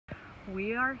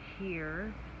We are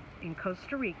here in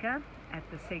Costa Rica at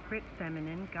the Sacred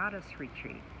Feminine Goddess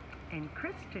Retreat, and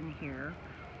Cristin here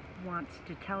wants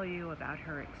to tell you about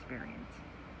her experience.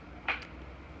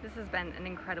 This has been an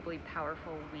incredibly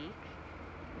powerful week.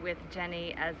 With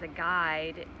Jenny as a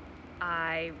guide,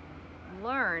 I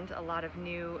learned a lot of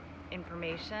new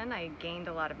information. I gained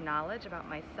a lot of knowledge about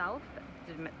myself,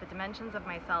 the dimensions of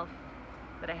myself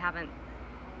that I haven't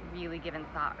really given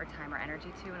thought or time or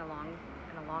energy to in a long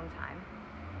time.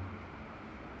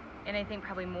 And I think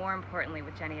probably more importantly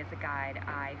with Jenny as a guide,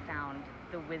 I found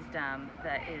the wisdom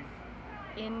that is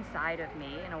inside of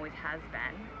me and always has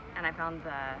been, and I found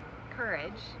the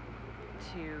courage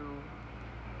to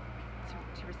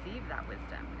receive that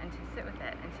wisdom and to sit with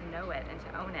it and to know it and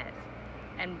to own it.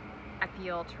 And I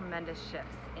feel tremendous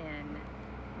shifts in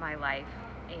my life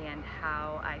and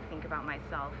how I think about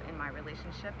myself in my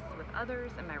relationships with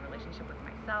others, in my relationship with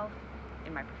myself,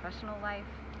 in my professional life,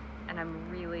 and I'm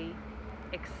really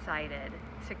excited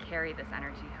to carry this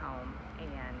energy home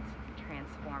and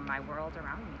transform my world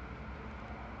around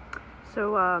me.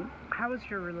 So how was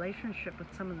your relationship with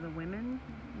some of the women,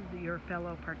 your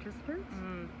fellow participants?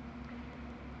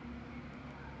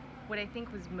 What I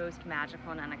think was most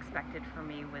magical and unexpected for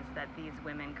me was that these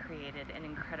women created an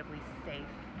incredibly safe,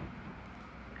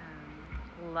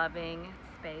 loving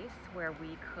space where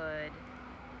we could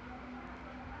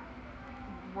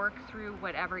work through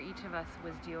whatever each of us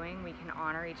was doing. We can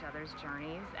honor each other's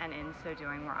journeys, and in so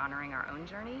doing we're honoring our own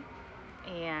journey.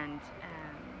 And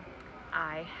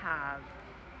I have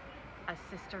a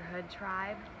sisterhood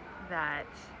tribe that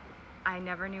I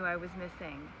never knew I was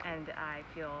missing, and I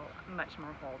feel much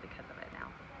more whole because of it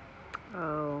now.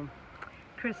 Oh,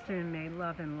 Cristin, may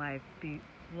love and life be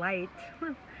light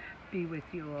be with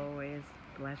you always.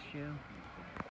 Bless you.